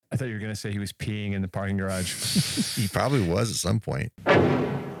thought you were going to say he was peeing in the parking garage. He probably was at some point.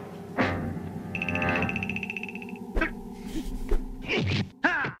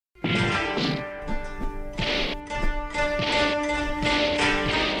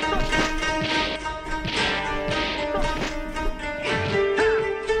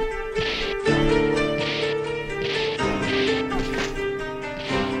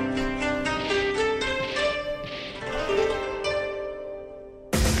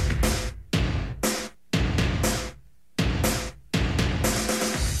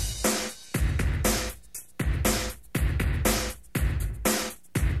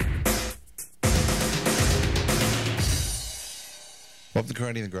 Welcome to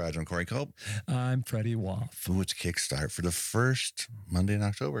Karate in the Garage. I'm Corey Culp. I'm Freddie Woff. Ooh, it's Kickstart for the first Monday in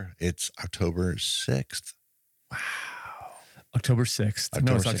October. It's October 6th. Wow. October 6th.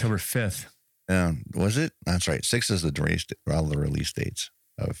 No, it's October 5th. Was it? That's right. 6 is all the release dates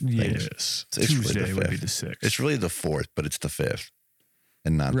of things. Yes. It's Tuesday really would be the 6th. It's really the 4th, but it's the 5th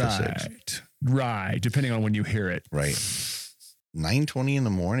and not the 6th. Right. Depending on when you hear it. Right. 9:20 in the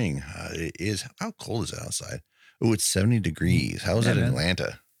morning. How cold is it outside? Oh, it's 70 degrees. How is it in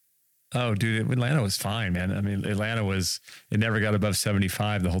Atlanta? Oh, dude, Atlanta was fine, man. I mean, it never got above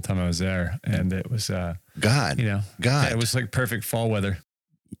 75 the whole time I was there. And it was, God. it was like perfect fall weather.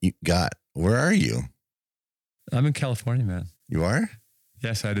 Where are you? I'm in California, man. You are?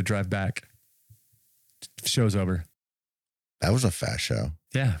 Yes, I had to drive back. Show's over. That was a fast show.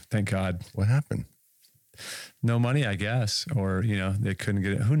 Yeah, thank God. What happened? No money, I guess. Or, they couldn't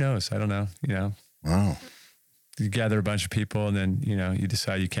get it. Who knows? I don't know. Wow. You gather a bunch of people and then, you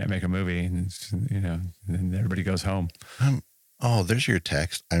decide you can't make a movie and, and then everybody goes home. There's your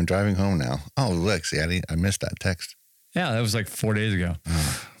text. I'm driving home now. Oh, look, see, I missed that text. Yeah, that was like 4 days ago.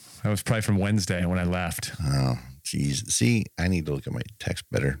 That was probably from Wednesday when I left. Oh, geez. See, I need to look at my text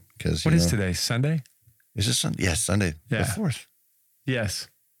better because what is today? Sunday? Is this Sunday? Yes, Sunday the 4th. Yes.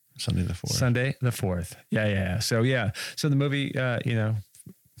 Sunday the 4th. Sunday the 4th. Yeah. So the movie, I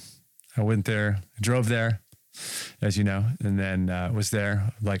went there, drove there, as you know, and then was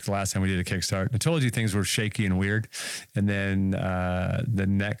there like the last time we did a Kickstart. I told you things were shaky and weird. And then I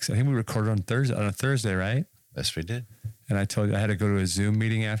think we recorded on a Thursday, right? Yes, we did. And I told you I had to go to a Zoom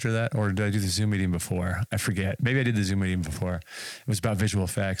meeting after that, or did I do the Zoom meeting before? I forget. Maybe I did the Zoom meeting before. It was about visual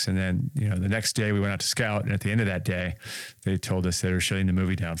effects. And then, the next day we went out to scout. And at the end of that day, they told us they were shutting the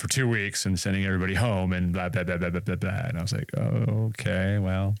movie down for 2 weeks and sending everybody home and blah, blah, blah, blah, blah, blah, blah. And I was like, oh, okay,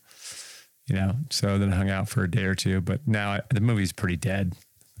 well, so then I hung out for a day or two. But now the movie's pretty dead.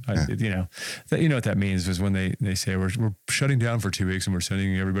 You know what that means is when they say we're shutting down for 2 weeks and we're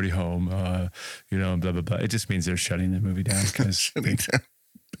sending everybody home, blah, blah, blah. It just means they're shutting the movie down because,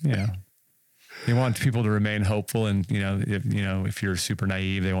 they want people to remain hopeful. And, if you're super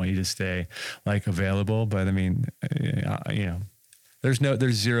naive, they want you to stay available. But I mean,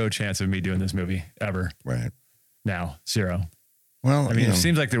 there's zero chance of me doing this movie ever. Right. Now, zero. Well, I mean, it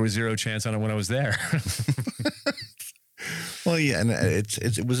seems like there was zero chance on it when I was there. Well, yeah, and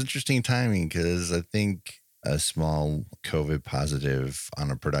it was interesting timing because I think a small COVID positive on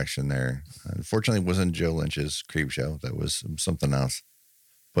a production there. Unfortunately, it wasn't Joe Lynch's Creep Show. That was something else.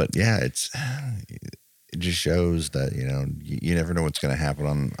 But yeah, it just shows that you never know what's going to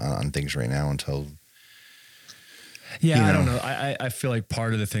happen on things right now until. Yeah, I don't know. I feel like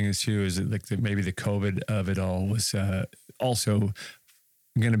part of the thing is too is that maybe the COVID of it all was also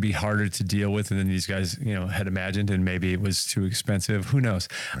going to be harder to deal with than these guys, had imagined, and maybe it was too expensive. Who knows?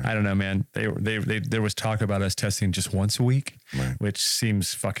 Right. I don't know, man. There was talk about us testing just once a week, right, which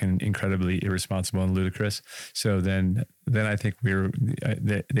seems fucking incredibly irresponsible and ludicrous. So then I think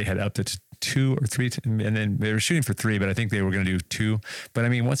they had upped it to 2 or 3, and then they were shooting for 3, but I think they were going to do 2. But I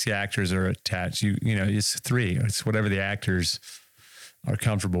mean, once the actors are attached, it's 3. It's whatever the actors are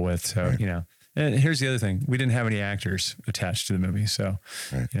comfortable with. So, right. And here's the other thing. We didn't have any actors attached to the movie. So,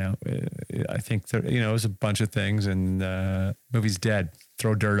 right, I think that, it was a bunch of things, and movie's dead.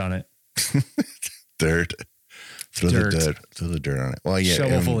 Throw dirt on it. Dirt. Throw the dirt on it. Well, yeah.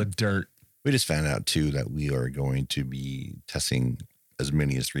 Shovel full of dirt. We just found out too that we are going to be testing as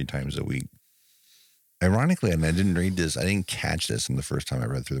many as 3 times a week. Ironically, and I didn't catch this in the first time I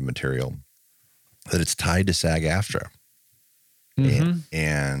read through the material, that it's tied to SAG-AFTRA. Mm-hmm.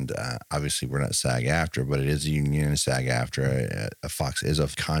 And obviously we're not SAG-AFTRA, but it is a union. SAG-AFTRA, Fox is a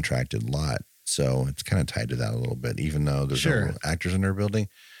contracted lot. So it's kind of tied to that a little bit, even though there's no actors in their building.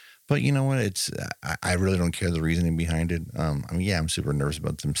 But you know what? I really don't care the reasoning behind it. I mean, yeah, I'm super nervous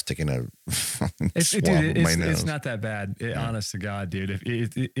about them sticking a swab in my nose. It's not that bad. Honest to God, dude.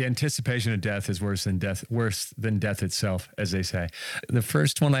 The anticipation of death is worse than death itself, as they say. The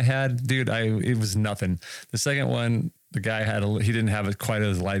first one I had, dude, it was nothing. The second one, the guy he didn't have quite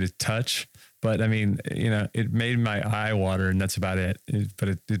as light a touch. But I mean, it made my eye water, and that's about it.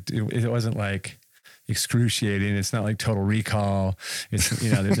 It wasn't like excruciating. It's not like Total Recall. It's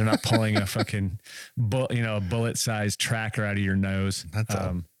they're not pulling a fucking bullet-sized tracker out of your nose.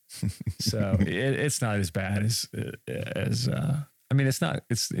 So it's not as bad as I mean, it's not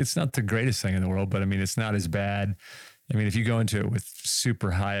the greatest thing in the world, but I mean, it's not as bad. I mean, if you go into it with super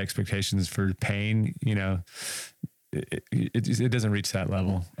high expectations for pain, it doesn't reach that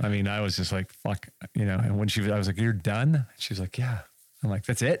level. I mean, I was just like, fuck, and when I was like, you're done? She's like, yeah. I'm like,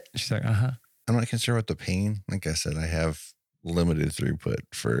 that's it? She's like, uh-huh. I'm not concerned with the pain. Like I said, I have limited throughput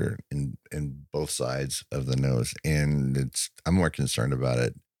in both sides of the nose. And I'm more concerned about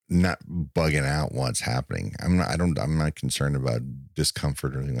it not bugging out while it's happening. I'm not concerned about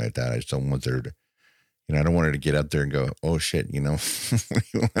discomfort or anything like that. I just don't want there to, I don't want her to get up there and go, oh shit, you don't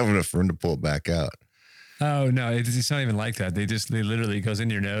have enough room to pull it back out. Oh no, it's not even like that. They literally it goes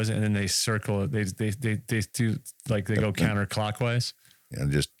into your nose and then they circle it. They do like they go counterclockwise. Yeah,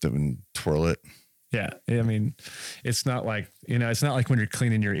 just twirl it. Yeah, I mean, it's not like it's not like when you're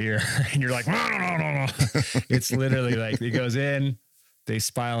cleaning your ear and you're like, no. It's literally like it goes in, they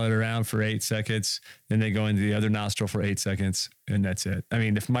spiral it around for 8 seconds, then they go into the other nostril for 8 seconds, and that's it. I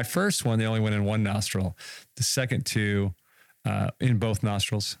mean, if my first one they only went in one nostril, the second two in both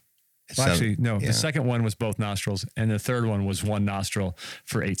nostrils. Well, actually, no. Yeah. The second one was both nostrils, and the third one was one nostril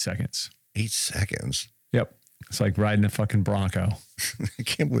for 8 seconds. 8 seconds. Yep, it's like riding a fucking Bronco. I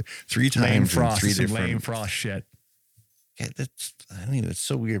can't believe 3 times. Lame frost shit. Yeah, it's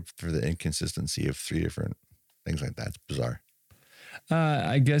so weird for the inconsistency of 3 different things like that. It's bizarre.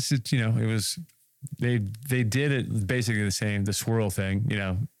 I guess it was they did it basically the swirl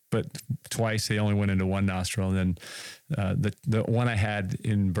thing, but twice they only went into one nostril. And then the one I had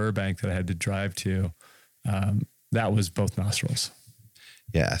in Burbank that I had to drive to, that was both nostrils.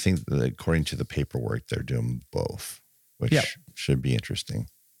 Yeah, I think that according to the paperwork, they're doing both, which should be interesting.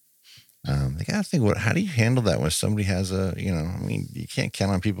 They got to think, how do you handle that when somebody has I mean, you can't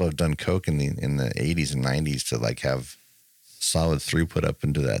count on people who have done coke in the 80s and 90s to like have solid throughput up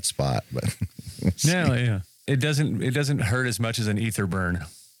into that spot. But yeah, it doesn't hurt as much as an ether burn.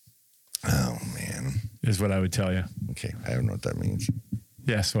 Oh man, is what I would tell you. Okay, I don't know what that means.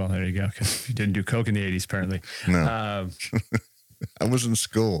 Yes, well, there you go. Because you didn't do coke in the 80s, apparently. No, I was in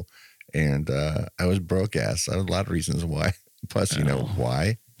school, and I was broke ass. I had a lot of reasons why. Plus,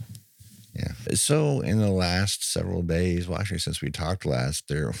 why? Yeah. So in the last several days, well, actually, since we talked last,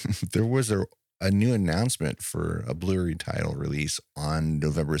 there was a new announcement for a Blu-ray title release on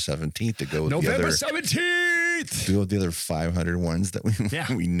November 17th to go with November 17th. To go with the other 500 ones that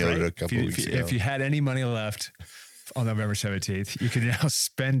we noted a couple weeks ago. If you had any money left on November 17th, you can now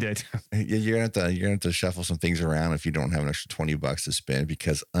spend it. You're gonna have to shuffle some things around if you don't have an extra $20 to spend,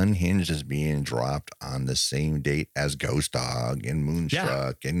 because Unhinged is being dropped on the same date as Ghost Dog and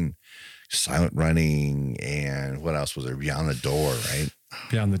Moonstruck and Silent Running, and what else was there? Beyond the Door, right?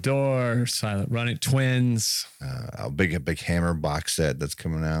 Beyond the Door, Silent Running, Twins, a big Hammer box set that's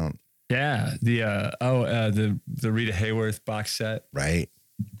coming out. Yeah, the Rita Hayworth box set, right?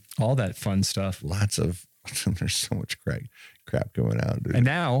 All that fun stuff. Lots of there's so much crap going out, dude. And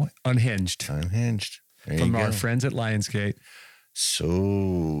now Unhinged there from our friends at Lionsgate.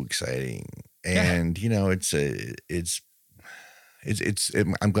 So exciting, and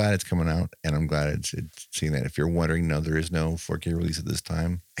I'm glad it's coming out, and I'm glad it's seeing that. If you're wondering, no, there is no 4K release at this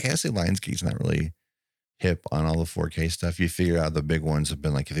time. I gotta say, Lionsgate's not really hip on all the 4K stuff. You figure out the big ones have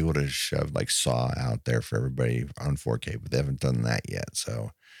been like, if they would have shoved like Saw out there for everybody on 4K, but they haven't done that yet. So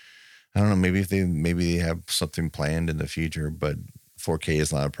I don't know. Maybe they have something planned in the future, but 4K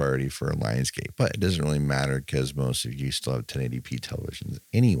is not a priority for Lionsgate. But it doesn't really matter because most of you still have 1080p televisions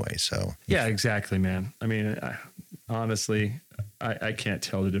anyway. So yeah, exactly, man. I mean, honestly, I can't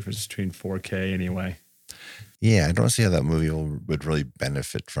tell the difference between 4K anyway. Yeah, I don't see how that movie would really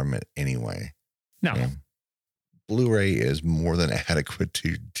benefit from it anyway. No. Blu-ray is more than adequate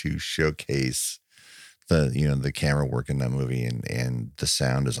to showcase the camera work in that movie and the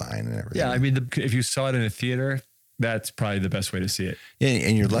sound design and everything. Yeah, I mean, if you saw it in a theater, that's probably the best way to see it. Yeah,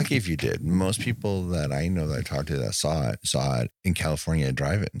 and you're lucky if you did. Most people that I know that I talked to that saw it in California at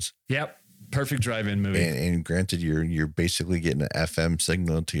drive-ins. Yep. Perfect drive-in movie. And granted, you're basically getting an FM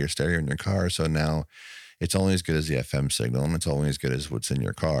signal to your stereo in your car. So now it's only as good as the FM signal, and it's only as good as what's in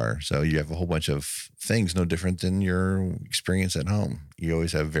your car. So you have a whole bunch of things no different than your experience at home. You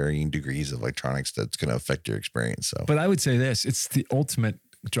always have varying degrees of electronics that's going to affect your experience. So, but I would say this: it's the ultimate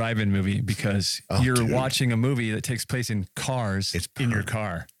drive-in movie because you're watching a movie that takes place in cars in your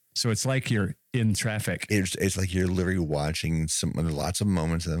car. So it's like you're in traffic. It's like you're literally watching lots of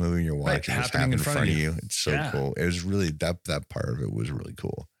moments in the movie you're watching happening in front of you. It's so cool. It was really that part of it was really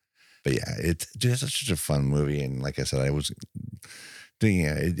cool. But yeah, it's just such a fun movie. And like I said, I was doing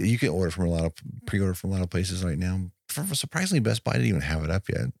it. You can order from pre-order from a lot of places right now. Surprisingly, Best Buy didn't even have it up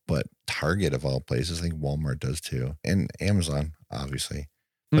yet, but Target of all places, I think Walmart does too. And Amazon, obviously.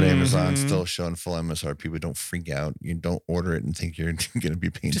 But Amazon's still showing full MSRP, but don't freak out. You don't order it and think you're going to be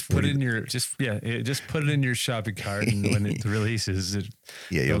paying just put it in your just put it in your shopping cart, and when it releases,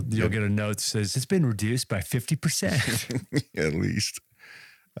 you'll get a note that says it's been reduced by 50%. At least.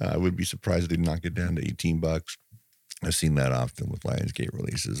 I would be surprised if they knock it down to $18. I've seen that often with Lionsgate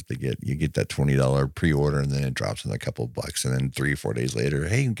releases. You get that $20 pre-order, and then it drops in a couple of bucks, and then 3 or 4 days later,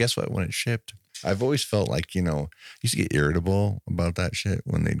 hey, guess what? When it shipped, I've always felt like, used to get irritable about that shit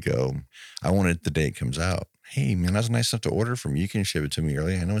when they'd go, I want it the day it comes out. Hey, man, that's nice enough to order from you. You can ship it to me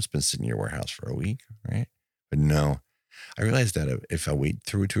early. I know it's been sitting in your warehouse for a week, right? But no, I realized that if I wait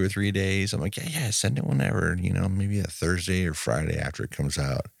through 2 or 3 days, I'm like, yeah, send it whenever, maybe a Thursday or Friday after it comes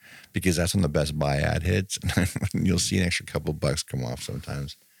out, because that's when the Best Buy ad hits. And you'll see an extra couple bucks come off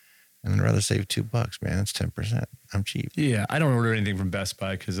sometimes. And I'd rather save $2, man. That's 10%. I'm cheap. Yeah, I don't order anything from Best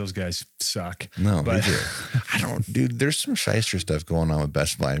Buy because those guys suck. No, but I don't, dude. There's some shyster stuff going on with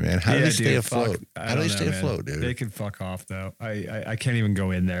Best Buy, man. How do they stay afloat? How do they stay afloat, dude? They can fuck off, though. I can't even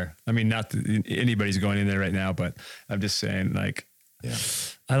go in there. I mean, not that anybody's going in there right now, but I'm just saying, like, yeah.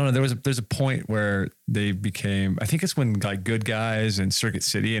 I don't know. There's a point where they became. I think it's when like Good Guys and Circuit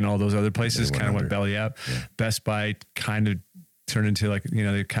City and all those other places kind of went belly up. Yeah. Best Buy kind of turned into like,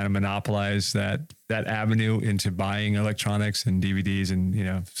 they kind of monopolized that avenue into buying electronics and DVDs and,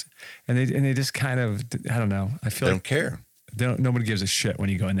 and they just kind of, I don't know. I feel they don't care. Nobody gives a shit when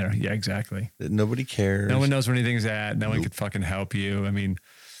you go in there. Yeah, exactly. Nobody cares. No one knows where anything's at. No one could fucking help you. I mean,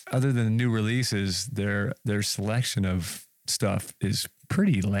 other than new releases, their selection of stuff is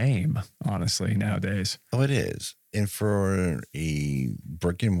pretty lame, honestly, nowadays. Oh, it is. And for a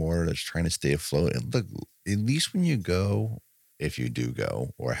brick and mortar that's trying to stay afloat, look, at least when you go, if you do go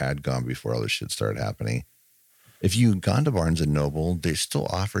or had gone before all this shit started happening, if you've gone to Barnes & Noble, they still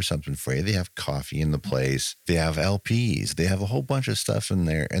offer something for you. They have coffee in the place. They have LPs. They have a whole bunch of stuff in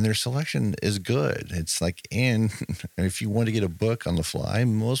there, and their selection is good. It's like, and if you want to get a book on the fly,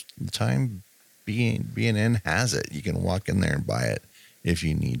 most of the time, B&N has it. You can walk in there and buy it if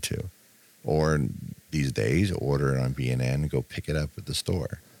you need to. Or these days, order it on B&N and go pick it up at the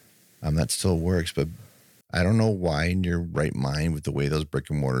store. That still works, but I don't know why in your right mind with the way those brick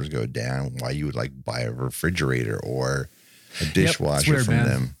and mortars go down, why you would like buy a refrigerator or a dishwasher weird, from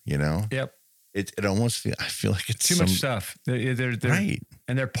them, Yep. It almost I feel like it's too much stuff. They're right.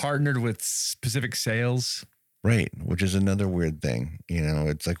 And they're partnered with specific sales. Right. Which is another weird thing.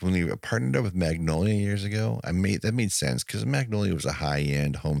 It's like when we partnered up with Magnolia years ago, that made sense because Magnolia was a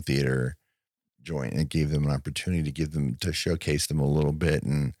high-end home theater joint and it gave them an opportunity to showcase them a little bit.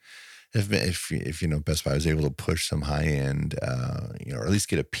 And if Best Buy was able to push some high end, or at least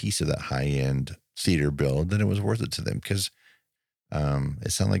get a piece of that high end theater build, then it was worth it to them because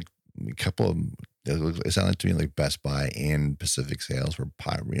it sounded like it sounded to me like Best Buy and Pacific Sales were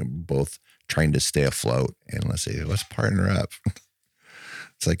both trying to stay afloat. And let's partner up.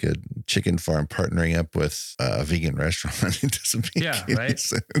 It's like a chicken farm partnering up with a vegan restaurant. It doesn't make any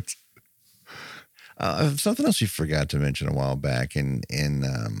sense. Something else we forgot to mention a while back, and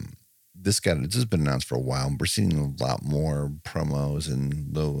this has been announced for a while. We're seeing a lot more promos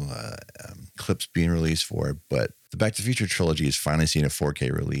and little clips being released for it. But the Back to the Future trilogy is finally seeing a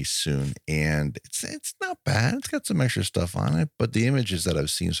 4K release soon, and it's not bad. It's got some extra stuff on it, but the images that I've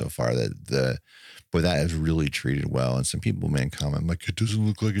seen so far, that is really treated well. And some people comment like, it doesn't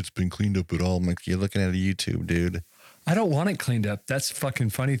look like it's been cleaned up at all. I'm like, you're looking at a YouTube, dude. I don't want it cleaned up. That's the fucking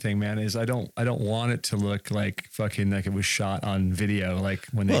funny thing, man, is I don't want it to look like fucking like it was shot on video, like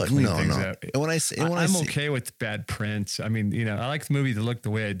when they clean things up. I'm okay with bad prints. I mean, I like the movie to look the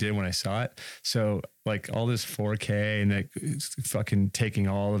way I did when I saw it. So like all this 4K and it's fucking taking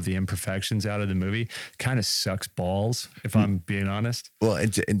all of the imperfections out of the movie kind of sucks balls, if I'm being honest. Well,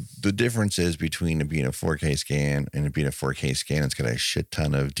 the difference is between it being a 4K scan and it being a 4K scan, it's got a shit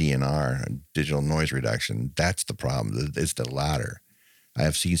ton of DNR, digital noise reduction. That's the problem. It's the latter. I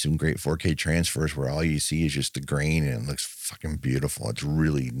have seen some great 4K transfers where all you see is just the grain and it looks fucking beautiful. It's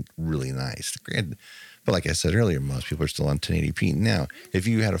really, really nice. But like I said earlier, most people are still on 1080p. Now, if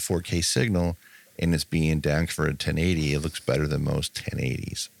you had a 4K signal and it's being down for a 1080, it looks better than most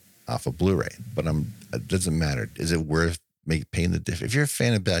 1080s off of Blu-ray. But it doesn't matter. Is it worth paying the difference? If you're a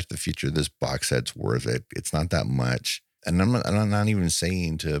fan of Back to the Future, this box set's worth it. It's not that much. And I'm not even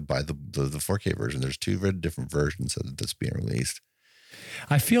saying to buy the 4K version. There's two very different versions that's being released.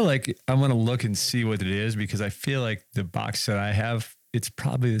 I feel like I want to look and see what it is, because I feel like the box set I have, it's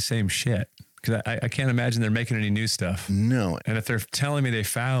probably the same shit. Because I can't imagine they're making any new stuff. No. And if they're telling me they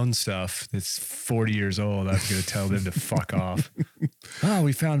found stuff that's 40 years old, I'm going to tell them to fuck off. Oh,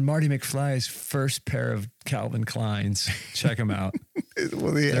 we found Marty McFly's first pair of Calvin Kleins. Check them out.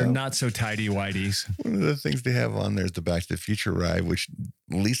 Well, they're not so tidy whiteys. One of the things they have on there is the Back to the Future ride, which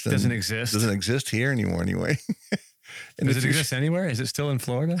at least doesn't exist here anymore anyway. Does it exist anywhere? Is it still in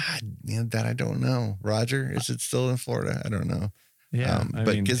Florida? That I don't know. Roger, is it still in Florida? I don't know. Yeah, but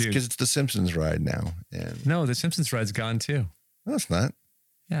because it's the Simpsons ride now. And no, the Simpsons ride's gone too. No, it's not.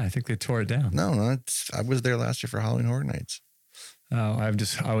 Yeah, I think they tore it down. No, I was there last year for Halloween Horror Nights. Oh, I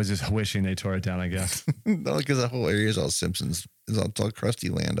was just wishing they tore it down, I guess. No, because the whole area is all Simpsons. It's all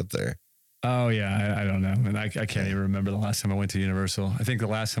Krusty Land up there. Oh yeah, I don't know, and I can't even remember the last time I went to Universal. I think the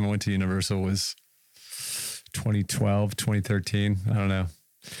last time I went to Universal was 2012, 2013. I don't know.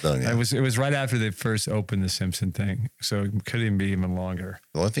 Oh, yeah. It was right after they first opened the Simpson thing, so it couldn't even be even longer.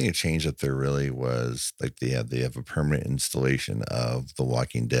 The only thing that changed up there really was like they have a permanent installation of the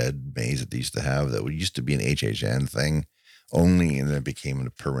Walking Dead maze that they used to have that used to be an HHN thing only, and then it became a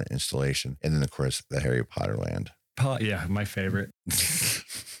permanent installation. And then of course the Harry Potter land. Yeah, my favorite.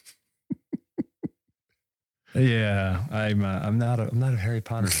 Yeah, I'm not a Harry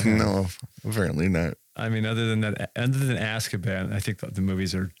Potter fan. No, apparently not. I mean, other than Azkaban, I think the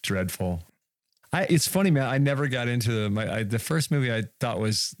movies are dreadful. It's funny, man. I never got into the first movie. I thought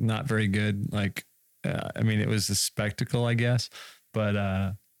was not very good. Like, I mean, it was a spectacle, I guess, but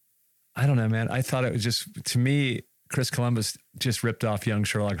I don't know, man. I thought it was just, to me, Chris Columbus just ripped off young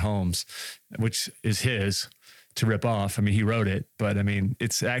Sherlock Holmes, which is his to rip off. I mean, he wrote it, but I mean,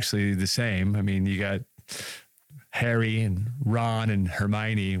 it's actually the same. I mean, you got Harry and Ron and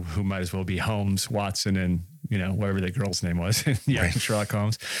Hermione, who might as well be Holmes, Watson, and whatever the girl's name was, yeah, right. Sherlock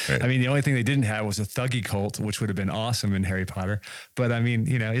Holmes. Right. I mean, the only thing they didn't have was a thuggy cult, which would have been awesome in Harry Potter. But I mean,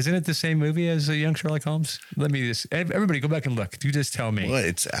 isn't it the same movie as a young Sherlock Holmes? Everybody go back and look. You just tell me.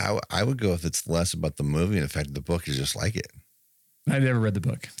 Well, I would go if it's less about the movie and the fact that the book is just like it. I never read the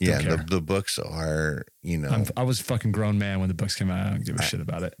book. The books are, I was a fucking grown man when the books came out. I don't give a shit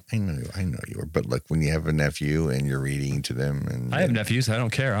about it. I know you were. But look, when you have a nephew and you're reading to them. And I have nephews. I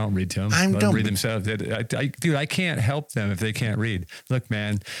don't care. I don't read to them. Let them read themselves. Dude, I can't help them if they can't read. Look,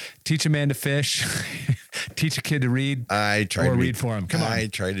 man, teach a man to fish. Teach a kid to read. I try to read for him. Come on. I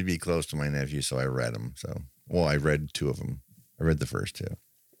tried to be close to my nephew, so I read them. I read two of them. I read the first two.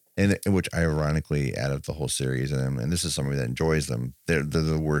 And which ironically, out of the whole series, and this is somebody that enjoys them, they're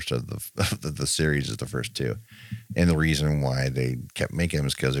the worst of the series is the first two. And the reason why they kept making them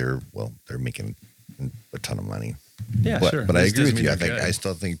is because they're making a ton of money. Yeah, sure. But I agree with you. I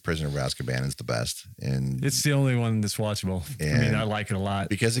still think Prisoner of Azkaban is the best, and it's the only one that's watchable. I mean, I like it a lot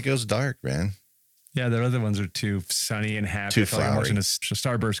because it goes dark, man. Yeah, the other ones are too sunny and happy. Too flowery. I'm watching a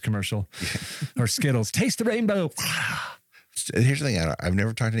Starburst commercial or Skittles. Taste the rainbow. Here's the thing: I've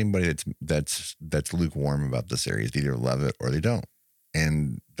never talked to anybody that's lukewarm about the series. They either love it or they don't,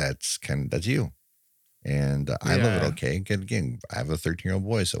 and that's you. And I love it. Okay, again, I have a 13-year-old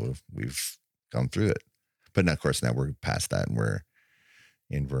boy, so we've gone through it. But now, of course, now we're past that,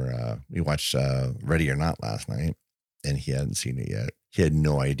 and we watched Ready or Not last night, and he hadn't seen it yet. He had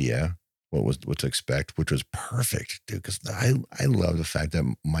no idea what to expect, which was perfect, dude. Because I love the fact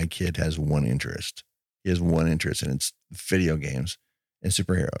that my kid has one interest. He has one interest, and it's video games and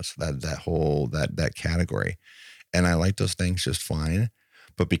superheroes. That category, and I like those things just fine.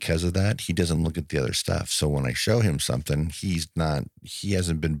 But because of that, he doesn't look at the other stuff. So when I show him something, he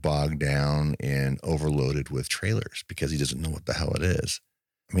hasn't been bogged down and overloaded with trailers because he doesn't know what the hell it is.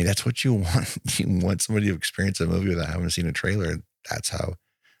 I mean, that's what you want. You want somebody to experience a movie without having seen a trailer. That's how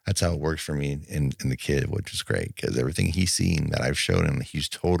it works for me and the kid, which is great because everything he's seen that I've shown him, he's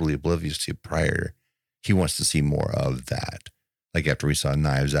totally oblivious to prior. He wants to see more of that. Like after we saw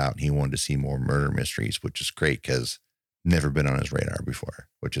Knives Out, he wanted to see more murder mysteries, which is great because never been on his radar before,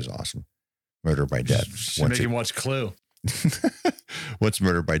 which is awesome. Murder by Death. Should make him watch Clue. Once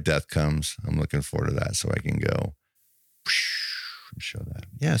Murder by Death comes, I'm looking forward to that, so I can go and show that.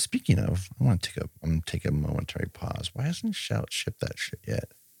 Yeah. Speaking of, I'm gonna take a momentary pause. Why hasn't Shout shipped that shit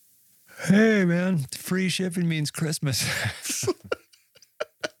yet? Hey man, free shipping means Christmas.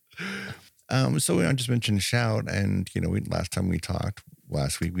 So I just mentioned Shout, and last time we talked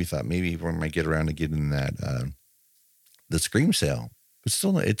last week, we thought maybe we might get around to getting that the Scream sale, but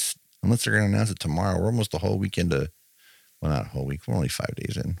still, it's unless they're going to announce it tomorrow. We're almost the whole weekend well, not a whole week. We're only 5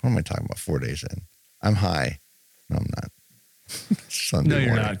 days in. What am I talking about? 4 days in. I'm high. No, I'm not. Sunday no, you're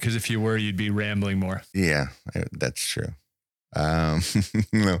morning. not. Because if you were, you'd be rambling more. Yeah, that's true. No,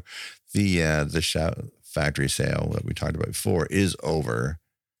 the Shout factory sale that we talked about before is over,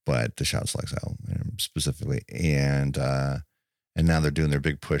 but the Shout Select sale specifically, and now they're doing their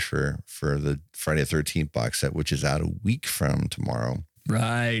big push for the Friday the 13th box set, which is out a week from tomorrow.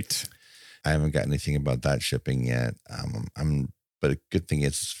 Right. I haven't got anything about that shipping yet. But a good thing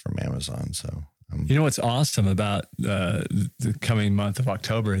it's from Amazon. So, you know what's awesome about the coming month of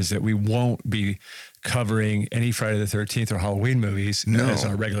October is that we won't be covering any Friday the 13th or Halloween movies as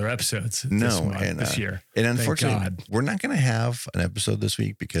our regular episodes this year. And unfortunately, we're not going to have an episode this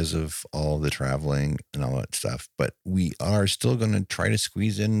week because of all the traveling and all that stuff. But we are still going to try to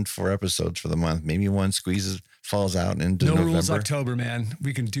squeeze in 4 episodes for the month. Maybe one falls out into November. No rules October, man.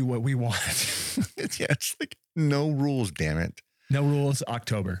 We can do what we want. Yeah, it's like no rules, damn it. No rules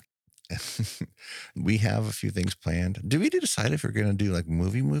October. We have a few things planned. Did we decide if we're going to do like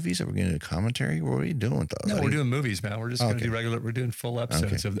movies? Or we're going to do commentary? What are we doing with those? No, we're doing movies, man. We're just going to do regular. We're doing full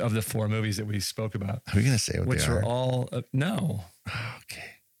episodes of the 4 movies that we spoke about. Are we going to say what which they are? Which are all no. Okay.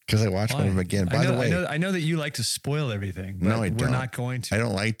 Because I watched one of them again. By the way, I know that you like to spoil everything. But no, I don't. We're not going to. I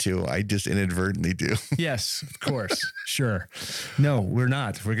don't like to. I just inadvertently do. Yes, of course. Sure. No, we're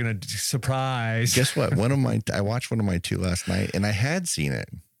not. We're going to surprise. Guess what? I watched one of my 2 last night, and I had seen it.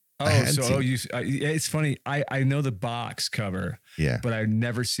 It's funny. I know the box cover, but I've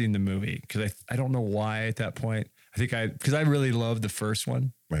never seen the movie because I don't know why at that point. Because I really loved the first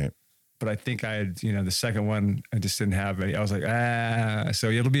one, right? But I think I had, the second one, I just didn't have any. I was like, so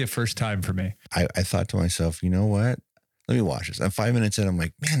it'll be a first time for me. I thought to myself, you know what? Let me watch this. I'm 5 minutes in. I'm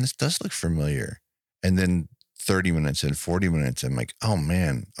like, man, this does look familiar. And then 30 minutes in, 40 minutes, I'm like, oh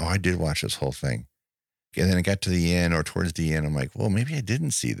man, I did watch this whole thing. And then it got to the end or towards the end. I'm like, well, maybe I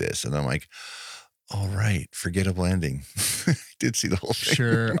didn't see this. And I'm like, all right, forgettable ending. I did see the whole thing.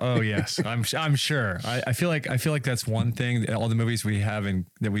 Sure. Oh yes. I'm sure. I feel like that's one thing that all the movies we have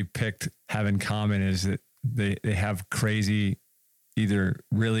that we picked have in common is that they have crazy, either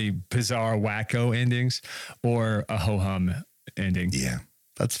really bizarre wacko endings or a ho-hum ending. Yeah,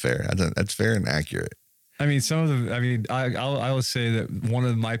 that's fair. That's fair and accurate. I mean, I will say that one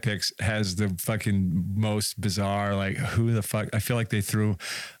of my picks has the fucking most bizarre, like, who the fuck? I feel like they threw,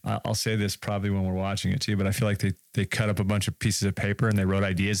 I'll say this probably when we're watching it too, but I feel like they cut up a bunch of pieces of paper and they wrote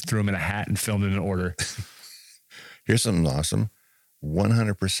ideas, threw them in a hat and filmed in an order. Here's something awesome.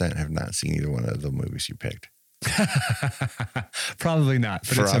 100% have not seen either one of the movies you picked. Probably not.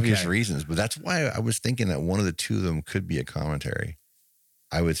 But for obvious reasons. But that's why I was thinking that one of the 2 of them could be a commentary.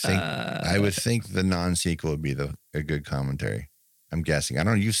 I would think the non-sequel would be a good commentary. I'm guessing. I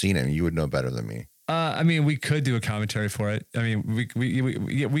don't know. You've seen it and you would know better than me. I mean, we could do a commentary for it. I mean,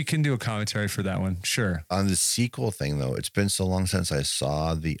 we can do a commentary for that one. Sure. On the sequel thing though, it's been so long since I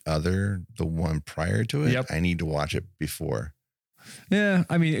saw the one prior to it. Yep. I need to watch it before. Yeah.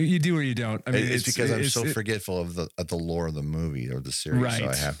 I mean, you do or you don't. I mean, it's because I'm so forgetful of the lore of the movie or the series. Right. So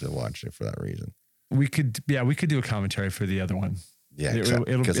I have to watch it for that reason. We could do a commentary for the other one. Yeah, it'll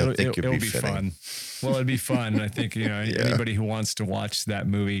be fun. Well, it'd be fun. I think, anybody who wants to watch that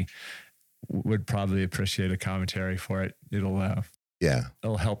movie would probably appreciate a commentary for it.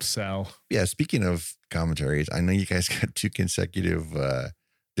 It'll help sell. Yeah. Speaking of commentaries, I know you guys got 2 consecutive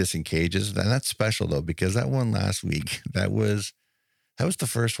Dissing Cages, and that's special though, because that one last week, that was the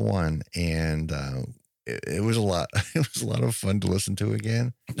first one. And it was a lot. It was a lot of fun to listen to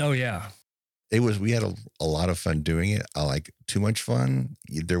again. Oh yeah. We had a lot of fun doing it. Like too much fun.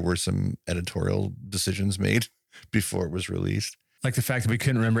 There were some editorial decisions made before it was released. Like the fact that we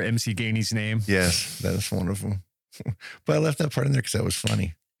couldn't remember MC Gainey's name. Yes, that's one of them. But I left that part in there because that was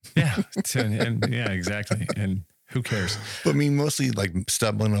funny. Yeah. Yeah, exactly. And who cares? But me mostly like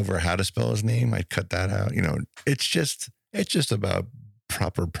stumbling over how to spell his name. I'd cut that out. It's just about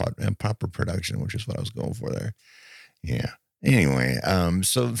proper production, which is what I was going for there. Yeah. Anyway,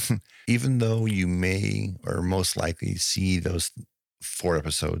 so even though you may or most likely see those 4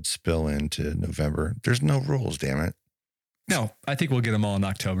 episodes spill into November, there's no rules, damn it. No, I think we'll get them all in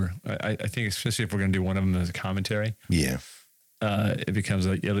October. I think especially if we're going to do one of them as a commentary. Yeah. It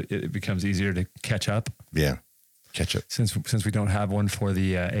becomes easier to catch up. Yeah. Catch up. Since we don't have one for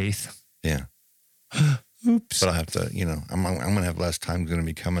the 8th. Yeah. Oops. But I'll have to, I'm going to have less time going to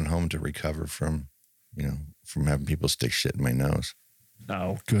be coming home to recover from having people stick shit in my nose.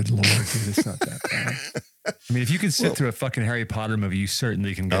 Oh, good Lord, dude. It's not that bad. I mean, if you can sit through a fucking Harry Potter movie, you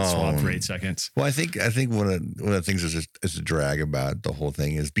certainly can get swabbed for 8 seconds. Well, I think one of the things is a drag about the whole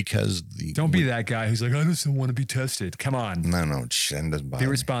thing is because don't be that guy who's like, I just don't want to be tested. Come on. No, Shen doesn't bother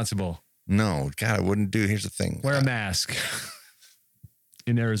be responsible. No, God, I wouldn't do. Here's the thing. Wear a mask.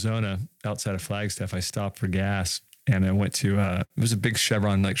 In Arizona, outside of Flagstaff, I stopped for gas. And I went to it was a big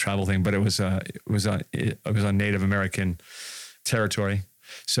Chevron like travel thing, but it was on Native American territory.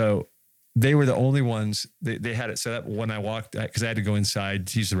 So they were the only ones they had it set up when I walked because I had to go inside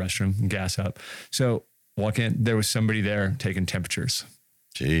to use the restroom and gas up. So walk in, there was somebody there taking temperatures.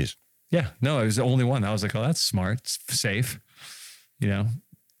 Jeez. Yeah, no, it was the only one. I was like, oh, that's smart, it's safe. You know,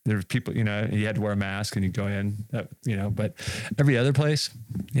 there were people. You know, you had to wear a mask and you go in. You know, but every other place,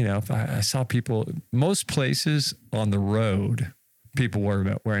 you know, if I saw people. Most places on the road, people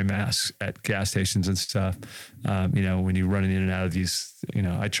were wearing masks at gas stations and stuff. You know, when you're running in and out of these, you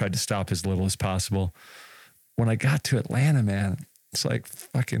know, I tried to stop as little as possible. When I got to Atlanta, man, it's like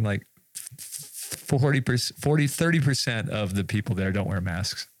fucking like 30% of the people there don't wear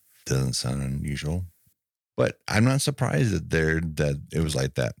masks. Doesn't sound unusual, but I'm not surprised that it was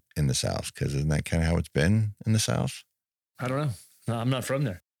like that in the South, because isn't that kind of how it's been in the South? I don't know. No, I'm not from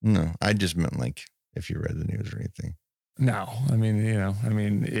there. No, I just meant like if you read the news or anything. No, I mean, you know, I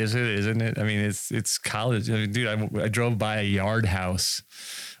mean, is it, isn't it? I mean, it's college. I mean, dude, I drove by a Yard House,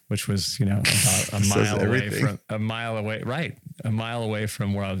 which was, you know, about a mile away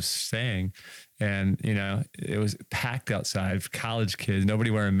from where I was staying. And, you know, it was packed outside, college kids,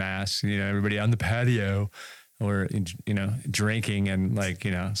 nobody wearing masks, you know, everybody on the patio or, you know, drinking. And like, you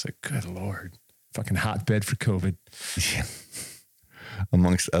know, it's like, good Lord, fucking hotbed for COVID. Yeah.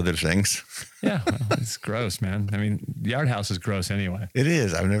 Amongst other things. Yeah, well, it's gross, man. I mean, Yard House is gross anyway. It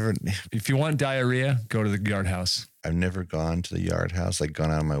is. If you want diarrhea, go to the Yard House. I've never gone to the Yard House, like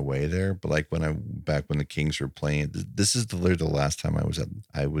gone out of my way there. But like back when the Kings were playing, this is literally the last time I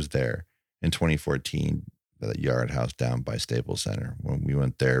was there in 2014, the Yard House down by Staples Center when we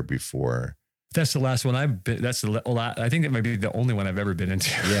went there before. That's the last one I've been. I think it might be the only one I've ever been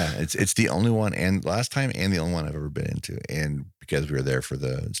into. Yeah, it's the only one, and last time, and the only one I've ever been into, and because we were there for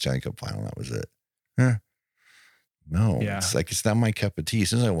the Stanley Cup final, that was it. Huh. No, yeah. It's like it's not my cup of tea. As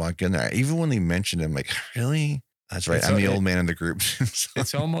soon as I walk in there, even when they mentioned it, I'm like, really? That's right. I'm the old man in the group. So.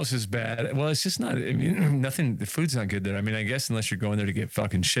 It's almost as bad. Well, it's just not. I mean, nothing. The food's not good there. I mean, I guess unless you're going there to get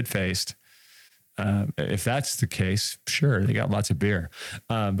fucking shit faced. If that's the case, sure, they got lots of beer.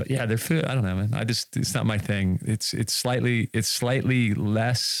 But yeah, their food, I don't know, man. It's not my thing. It's slightly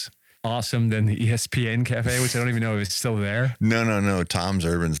less awesome than the ESPN Cafe, which I don't even know if it's still there. No. Tom's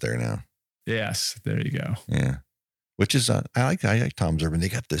Urban's there now. Yes, there you go. Yeah, which is I like Tom's Urban. They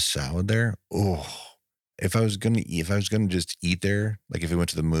got this salad there. Oh, if I was gonna just eat there, like if we went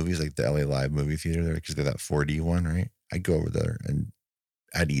to the movies, like the LA Live movie theater there, because they're that 4D one, right? I'd go over there and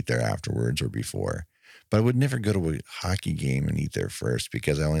I'd eat there afterwards or before, but I would never go to a hockey game and eat there first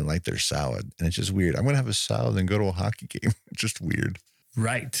because I only like their salad. And it's just weird. I'm going to have a salad and go to a hockey game. It's just weird.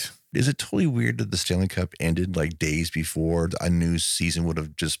 Right. Is it totally weird that the Stanley Cup ended like days before a new season would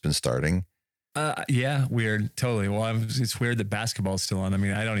have just been starting? Yeah, weird. Totally. Well, it's weird that basketball's still on. I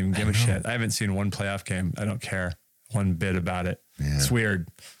mean, I don't even give a shit. I haven't seen one playoff game. I don't care one bit about it. Yeah. It's weird.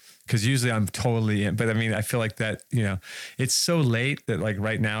 Because usually I'm totally in, but I mean, I feel like that, you know, it's so late that like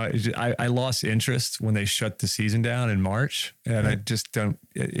right now, I lost interest when they shut the season down in March, and I just don't,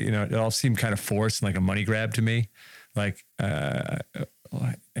 you know, it all seemed kind of forced and like a money grab to me. Like, and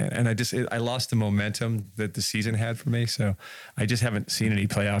I lost the momentum that the season had for me. So I just haven't seen any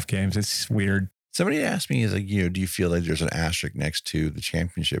playoff games. It's weird. Somebody asked me, is like, you know, do you feel like there's an asterisk next to the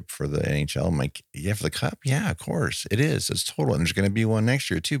championship for the NHL? I'm like, yeah, for the cup? Yeah, of course. It is. It's total. And there's going to be one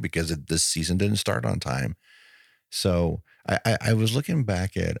next year too, because this season didn't start on time. So I was looking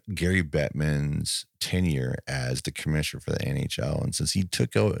back at Gary Bettman's tenure as the commissioner for the NHL. And since he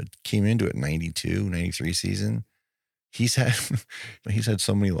came into it 92, 93 season, he's had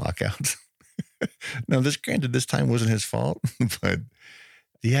so many lockouts. Now, this time wasn't his fault, but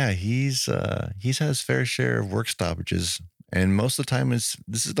yeah, he's had his fair share of work stoppages, and most of the time this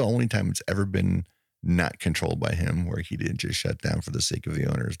is the only time it's ever been not controlled by him, where he didn't just shut down for the sake of the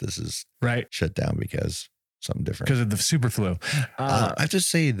owners. This is right shut down because something different, because of the super flu. I have to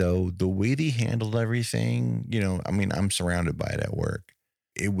say though, the way they handled everything, you know, I mean, I'm surrounded by it at work.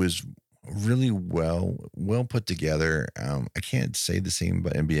 It was really well put together. I can't say the same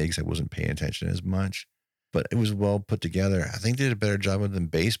about NBA because I wasn't paying attention as much. But it was well put together. I think they did a better job than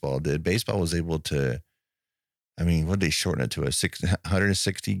baseball did. Baseball was able to I mean, what did they shorten it to?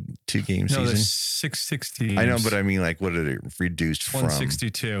 162 game No, there's season? 660. I know, but I mean, like, what did it reduced from?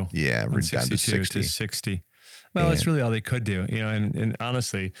 162. Yeah, down to 162 60. to 60. Well, that's really all they could do, you know. And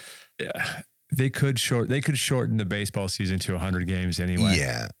honestly, they could shorten the baseball season to 100 games anyway.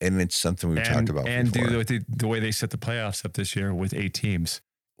 Yeah, and it's something we've talked about and before. do the way they set the playoffs up this year with 8 teams.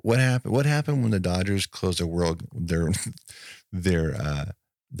 What happened when the Dodgers closed their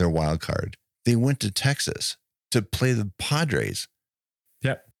wild card? They went to Texas to play the Padres.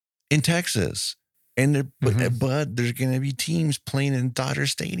 Yep. In Texas. And but there's going to be teams playing in Dodger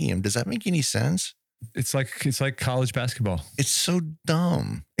Stadium. Does that make any sense? It's like college basketball. It's so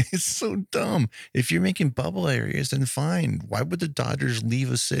dumb. It's so dumb. If you're making bubble areas, then fine. Why would the Dodgers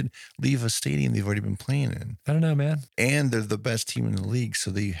leave a stadium they've already been playing in? I don't know, man. And they're the best team in the league,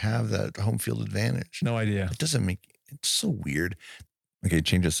 so they have that home field advantage. No idea. It's so weird. Okay,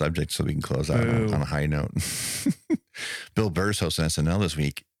 change the subject so we can close out on a high note. Bill Burr's hosting SNL this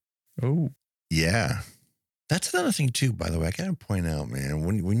week. Oh. Yeah. That's another thing too, by the way. I got to point out, man,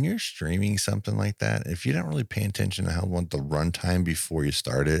 when you're streaming something like that, if you don't really pay attention to how the runtime before you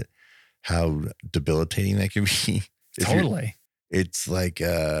start it, how debilitating that can be. Totally. It's like,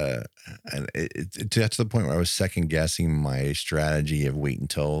 that's the point where I was second guessing my strategy of wait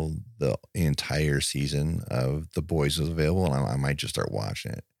until the entire season of The Boys was available, and I might just start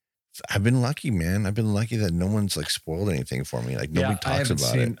watching it. I've been lucky, man. I've been lucky that no one's like spoiled anything for me. Like nobody talks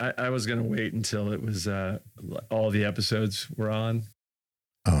about it. I was going to wait until it was all the episodes were on.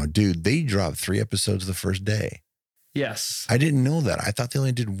 Oh, dude, they dropped 3 episodes the first day. Yes. I didn't know that. I thought they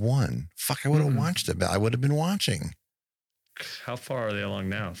only did 1. Fuck, I would have watched it, but I would have been watching. How far are they along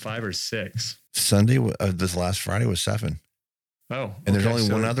now? 5 or 6? Sunday, this last Friday was 7. Oh, and there's only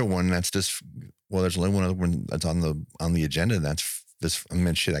one other one that's just. Well, there's only one other one that's on the agenda, and that's this. I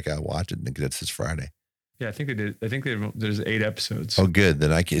mean, shit, I gotta watch it because it's this Friday. Yeah, I think they did. I think there's 8 episodes. Oh, good.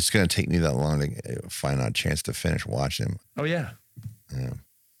 Then it's gonna take me that long to find a chance to finish watching them. Oh yeah. Yeah.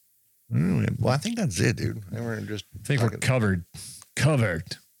 Well, I think that's it, dude. We're covered.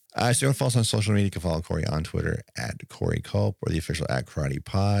 So you want to follow us on social media, you can follow Corey on Twitter at Corey Culp or the official at Karate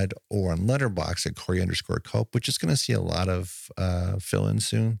Pod, or on Letterboxd at Corey_Culp, which is going to see a lot of fill-ins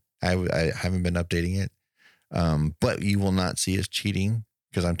soon. I haven't been updating it, but you will not see us cheating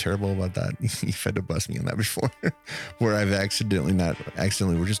because I'm terrible about that. You've had to bust me on that before, where I've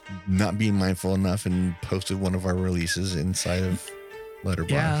we're just not being mindful enough and posted one of our releases inside of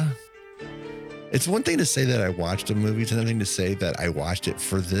Letterboxd. Yeah. It's one thing to say that I watched a movie. It's another thing to say that I watched it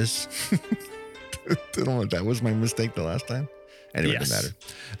for this. That was my mistake the last time. Anyway, yes. It doesn't matter.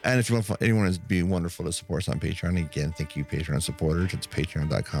 And if you want anyone to be wonderful to support us on Patreon, again, thank you, Patreon supporters. It's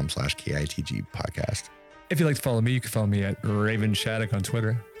patreon.com/KITG podcast. If you'd like to follow me, you can follow me at Raven Shattuck on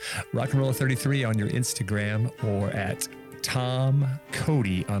Twitter, Rock'n'Roller33 on your Instagram, or at Tom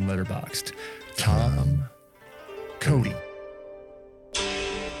Cody on Letterboxd. Tom Cody.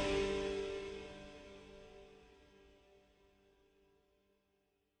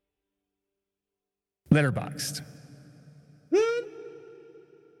 Letterboxd.